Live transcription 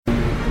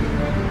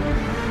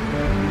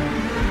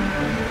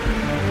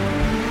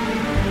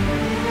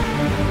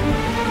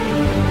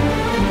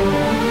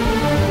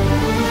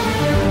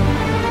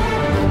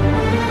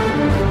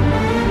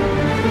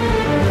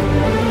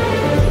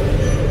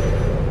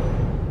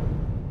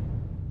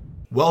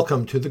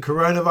Welcome to the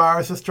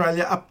Coronavirus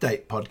Australia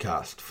Update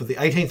podcast for the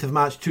 18th of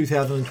March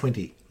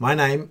 2020. My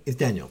name is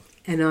Daniel.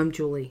 And I'm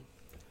Julie.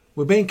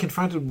 We're being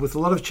confronted with a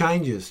lot of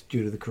changes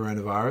due to the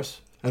coronavirus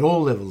at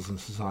all levels in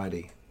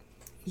society.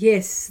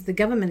 Yes, the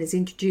government has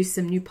introduced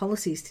some new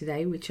policies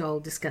today, which I'll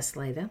discuss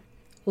later.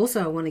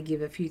 Also, I want to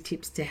give a few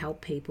tips to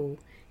help people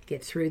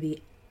get through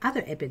the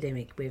other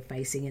epidemic we're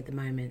facing at the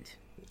moment.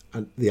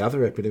 And the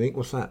other epidemic,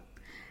 what's that?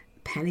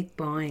 Panic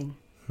buying.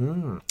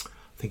 I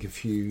think a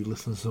few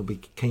listeners will be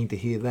keen to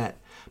hear that.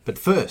 But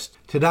first,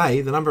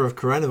 today the number of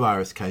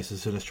coronavirus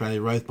cases in Australia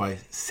rose by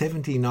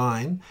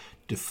 79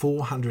 to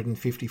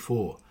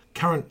 454.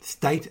 Current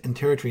state and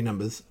territory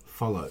numbers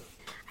follow.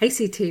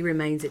 ACT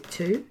remains at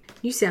 2.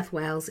 New South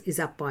Wales is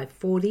up by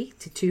 40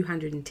 to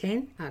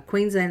 210.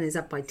 Queensland is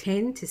up by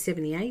 10 to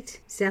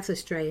 78. South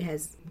Australia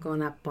has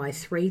gone up by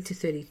 3 to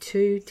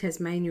 32.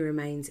 Tasmania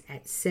remains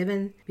at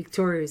 7.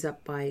 Victoria is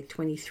up by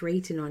 23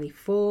 to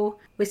 94.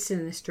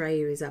 Western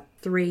Australia is up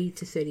 3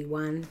 to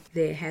 31.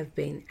 There have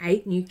been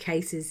 8 new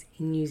cases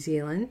in New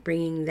Zealand,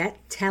 bringing that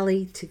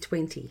tally to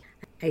 20.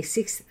 A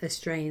 6th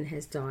Australian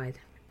has died.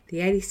 The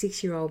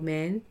 86-year-old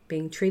man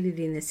being treated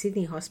in a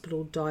Sydney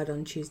hospital died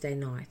on Tuesday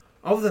night.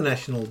 Of the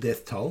national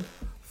death toll,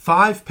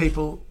 5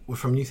 people were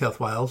from New South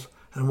Wales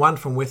and 1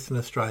 from Western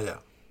Australia.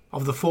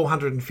 Of the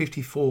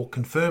 454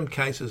 confirmed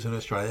cases in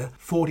Australia,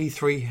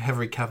 43 have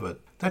recovered.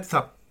 That's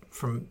up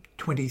from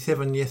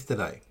 27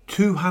 yesterday.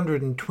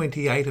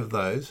 228 of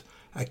those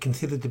are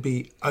considered to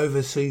be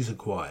overseas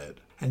acquired,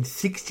 and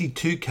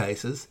 62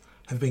 cases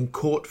have been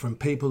caught from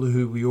people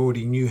who we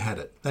already knew had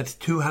it. That's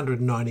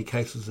 290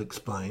 cases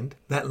explained.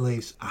 That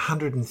leaves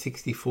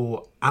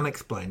 164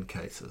 unexplained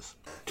cases.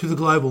 To the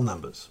global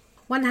numbers.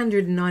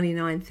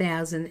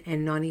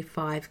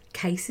 199,095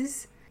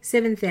 cases,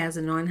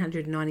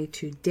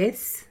 7,992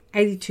 deaths,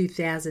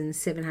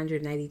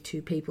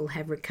 82,782 people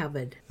have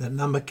recovered. That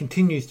number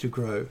continues to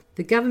grow.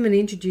 The government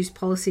introduced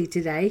policy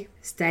today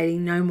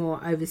stating no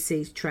more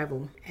overseas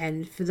travel,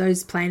 and for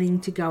those planning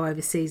to go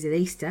overseas at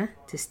Easter,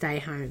 to stay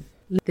home.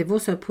 They've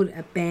also put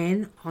a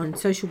ban on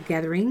social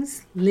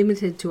gatherings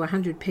limited to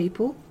 100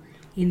 people,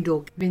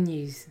 indoor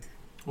venues.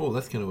 Oh,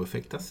 that's going to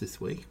affect us this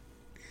week.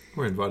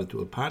 We're invited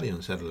to a party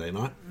on Saturday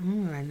night.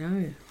 Oh, I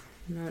know.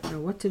 I don't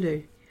know what to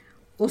do.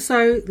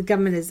 Also, the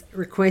government has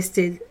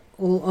requested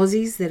all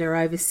Aussies that are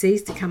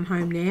overseas to come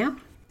home now.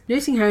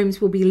 Nursing homes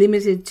will be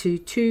limited to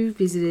 2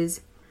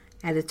 visitors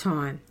at a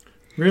time.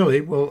 Really?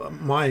 Well,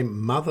 my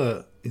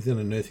mother is in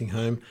a nursing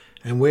home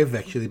and we've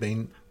actually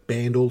been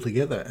banned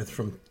altogether as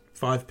from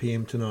 5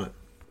 p.m. tonight.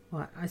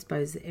 Well, I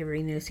suppose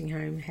every nursing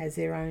home has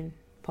their own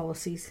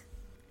policies.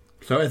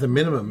 So as a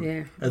minimum,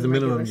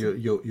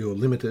 you're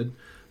limited,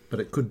 but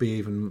it could be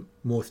even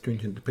more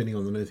stringent depending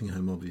on the nursing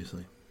home,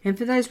 obviously. And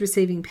for those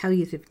receiving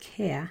palliative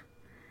care,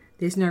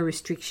 there's no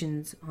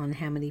restrictions on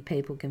how many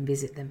people can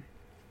visit them.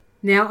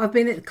 Now, I've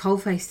been at the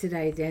coalface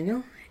today,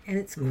 Daniel, and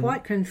it's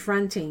quite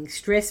confronting,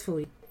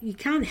 stressful. You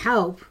can't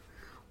help,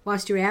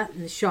 whilst you're out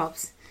in the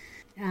shops,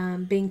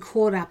 being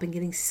caught up and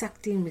getting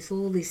sucked in with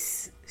all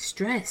this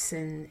stress.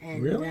 And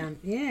really?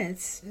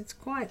 It's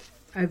quite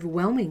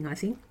overwhelming, I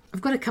think.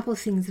 I've got a couple of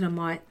things that I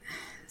might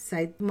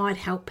say might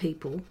help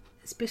people,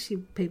 especially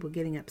people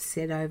getting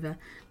upset over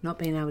not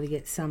being able to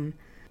get some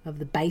of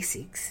the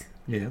basics.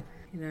 Yeah.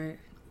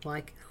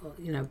 Like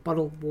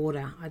bottled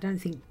water. I don't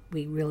think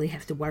we really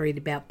have to worry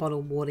about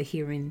bottled water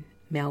here in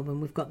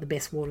Melbourne. We've got the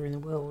best water in the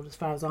world as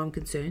far as I'm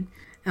concerned.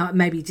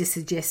 Maybe just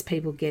suggest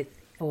people get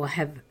or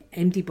have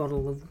empty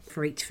bottle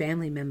for each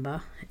family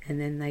member, and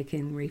then they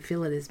can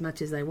refill it as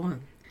much as they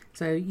want.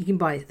 So you can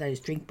buy those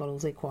drink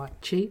bottles, they're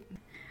quite cheap.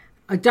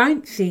 I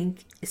don't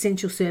think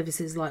essential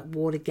services like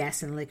water,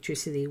 gas and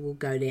electricity will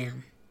go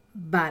down.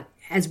 But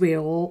as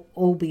we'll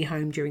all be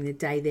home during the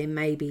day, there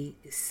may be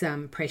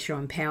some pressure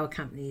on power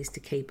companies to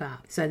keep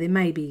up. So there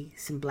may be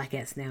some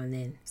blackouts now and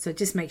then. So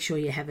just make sure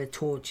you have a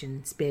torch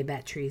and spare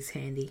batteries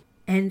handy.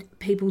 And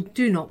people,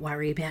 do not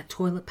worry about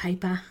toilet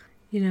paper.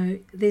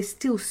 There's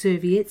still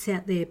serviettes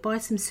out there. Buy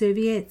some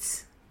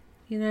serviettes.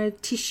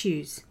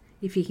 Tissues,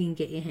 if you can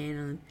get your hand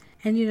on them.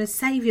 And,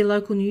 save your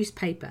local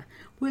newspaper.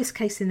 Worst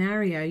case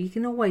scenario, you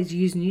can always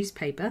use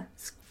newspaper.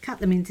 Cut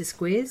them into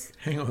squares.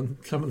 Hang on,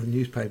 some of the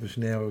newspapers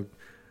now are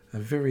a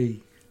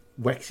very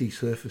waxy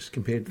surface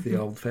compared to the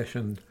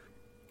old-fashioned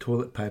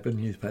toilet paper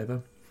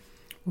newspaper.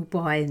 Well,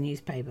 buy a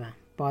newspaper.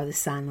 Buy the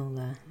Sun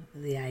or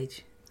the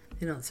Age.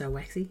 They're not so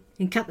waxy. You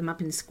can cut them up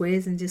into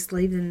squares and just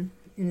leave them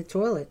in the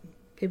toilet.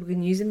 People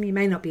can use them. You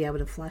may not be able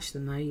to flush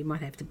them, though. You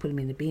might have to put them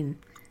in a bin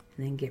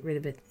and then get rid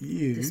of it.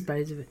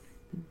 Dispose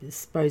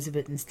of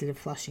it instead of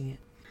flushing it.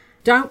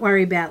 Don't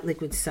worry about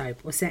liquid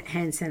soap or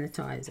hand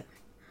sanitizer.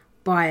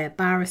 Buy a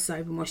bar of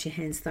soap and wash your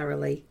hands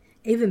thoroughly.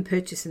 Even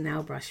purchase a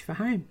nail brush for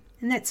home.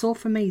 And that's all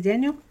from me,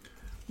 Daniel.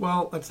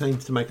 Well, that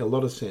seems to make a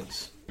lot of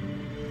sense.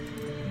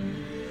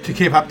 To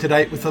keep up to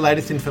date with the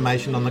latest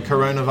information on the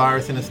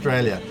coronavirus in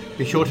Australia,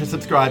 be sure to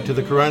subscribe to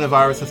the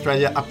Coronavirus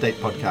Australia Update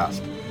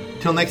podcast.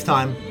 Till next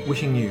time,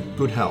 wishing you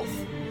good health.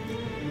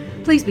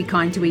 Please be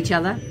kind to each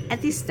other.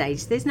 At this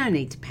stage, there's no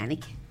need to panic.